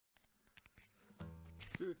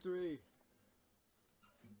2, 3.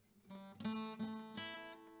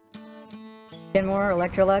 Kenmore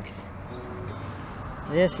Electrolux.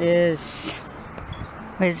 This is,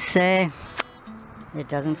 what does it say? It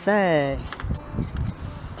doesn't say.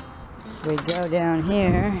 We go down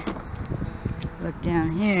here, look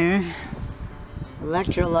down here,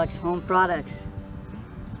 Electrolux Home Products,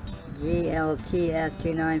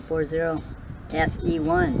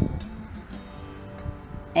 GLTF2940FE1.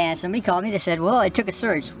 And somebody called me, they said, well, it took a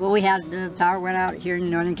surge. Well, we had, the power went out here in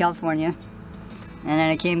Northern California, and then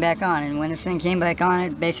it came back on, and when this thing came back on,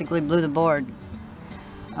 it basically blew the board,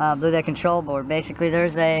 blew that control board. Basically,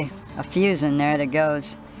 there's a fuse in there that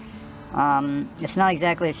goes, it's not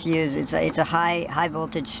exactly a fuse, it's a high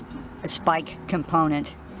voltage spike component.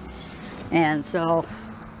 And so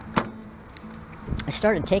I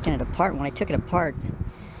started taking it apart. When I took it apart,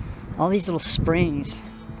 all these little springs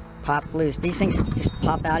popped loose. These things just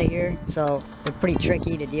pop out of here, so they're pretty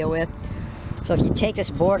tricky to deal with. So if you take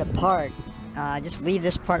this board apart, just leave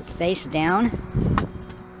this part face down,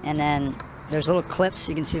 and then there's little clips.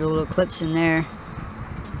 You can see the little clips in there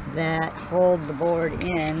that hold the board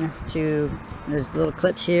in to, there's little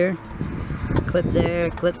clips here, clip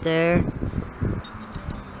there,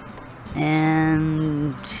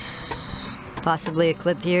 and possibly a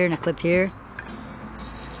clip here and a clip here.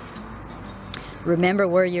 Remember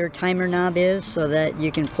where your timer knob is so that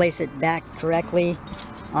you can place it back correctly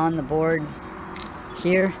on the board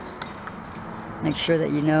here. Make sure that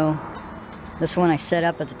you know. This one I set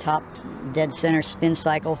up at the top, dead center spin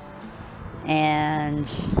cycle. And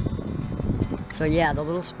so yeah, the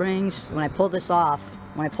little springs, when I pulled this off,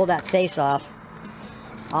 when I pulled that face off,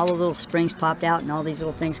 all the little springs popped out and all these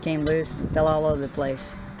little things came loose and fell all over the place.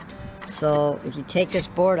 So if you take this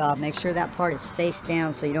board off, make sure that part is face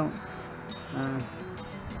down so you don't,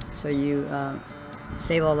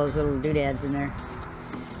 save all those little doodads in there.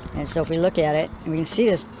 And so if we look at it, we can see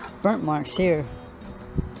this burnt marks here,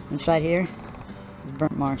 inside here,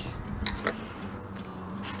 burnt marks.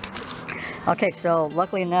 Okay, so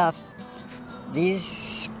luckily enough,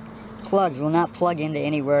 these plugs will not plug into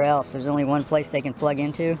anywhere else. There's only one place they can plug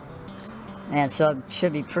into, and so it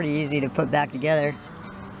should be pretty easy to put back together.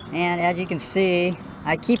 And as you can see,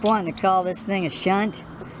 I keep wanting to call this thing a shunt.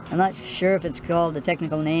 I'm not sure if it's called, the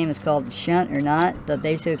technical name is called shunt or not, but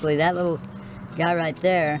basically that little guy right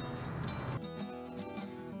there,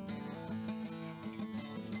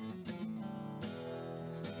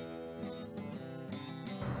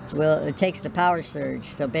 well, it takes the power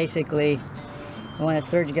surge. So basically, when a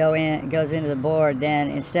surge goes into the board,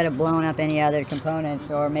 then instead of blowing up any other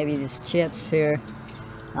components or maybe just chips here,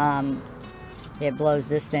 it blows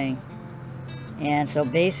this thing. And so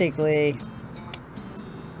basically,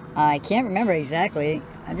 I can't remember exactly.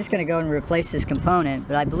 I'm just going to go and replace this component,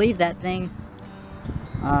 but I believe that thing,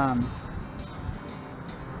 I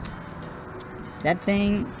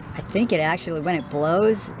think it actually, when it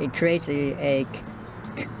blows, it creates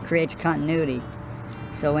creates continuity.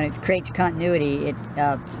 So when it creates continuity, it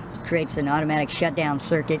creates an automatic shutdown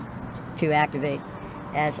circuit to activate,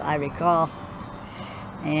 as I recall.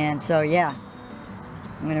 And so yeah,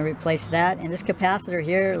 I'm going to replace that. And this capacitor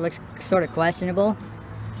here looks sort of questionable.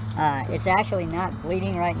 It's actually not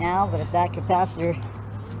bleeding right now, but if that capacitor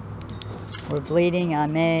were bleeding, I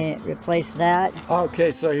may replace that.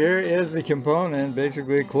 Okay, so here is the component,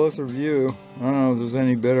 basically a closer view. I don't know if there's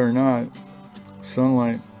any better or not.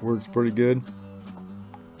 Sunlight works pretty good.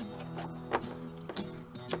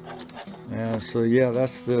 Yeah, so yeah,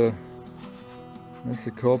 that's the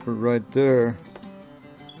culprit right there.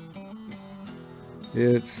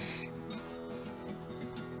 It's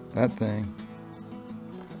that thing.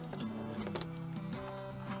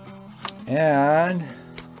 And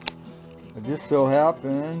I just so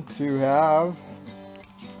happen to have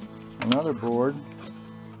another board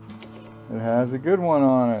that has a good one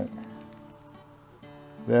on it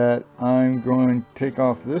that I'm going to take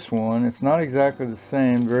off this one. It's not exactly the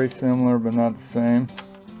same, very similar but not the same.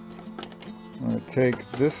 I'm going to take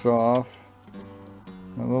this off,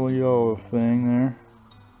 a little yellow thing there,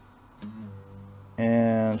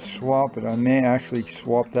 and swap it. I may actually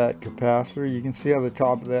swap that capacitor. You can see how the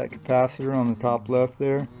top of that capacitor on the top left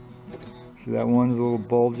there, see that one's a little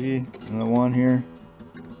bulgy, and the one here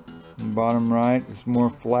on the bottom right is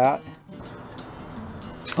more flat.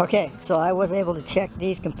 Okay, so I was able to check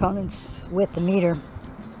these components with the meter.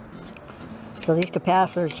 So these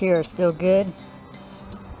capacitors here are still good,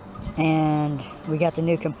 and we got the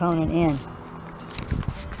new component in.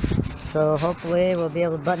 So hopefully we'll be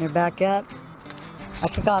able to button her back up. I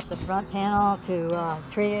took off the front panel to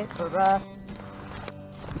treat it for rust,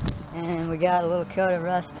 and we got a little coat of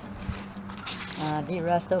rust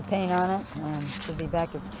De-Resto paint on it, and should be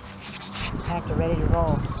back to ready to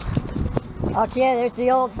roll. Okay, there's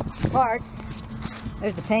the old parts.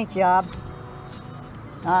 There's the paint job.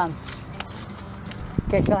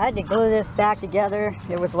 Okay, so I had to glue this back together.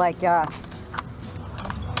 It was like it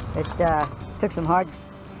took some hard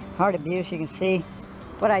abuse. You can see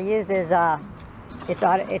what I used is it's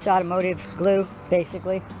automotive glue,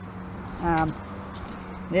 basically.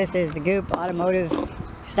 This is the Goop automotive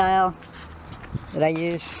style that I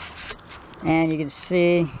use, and you can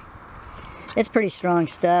see it's pretty strong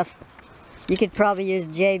stuff. You could probably use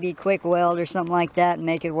JB Quick Weld or something like that and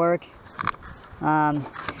make it work.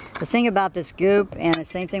 The thing about this Goop, and the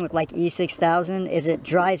same thing with like E6000, is it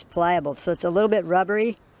dries pliable, so it's a little bit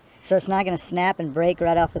rubbery, so it's not going to snap and break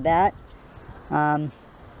right off the bat. And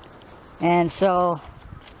so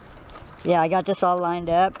yeah, I got this all lined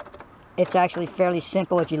up. It's actually fairly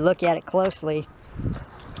simple if you look at it closely.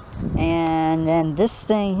 And then this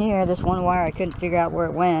thing here, this one wire, I couldn't figure out where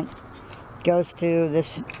it went, goes to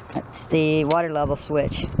this, that's the water level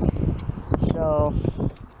switch. So,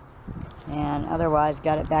 and otherwise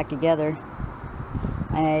got it back together.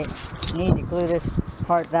 I need to glue this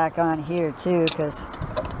part back on here too, because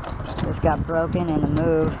this got broken in the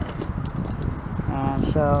move. And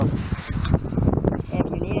so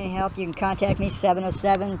if you need any help, you can contact me,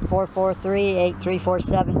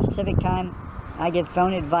 707-443-8347 Pacific Time. I give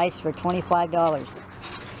phone advice for $25.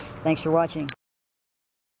 Thanks for watching.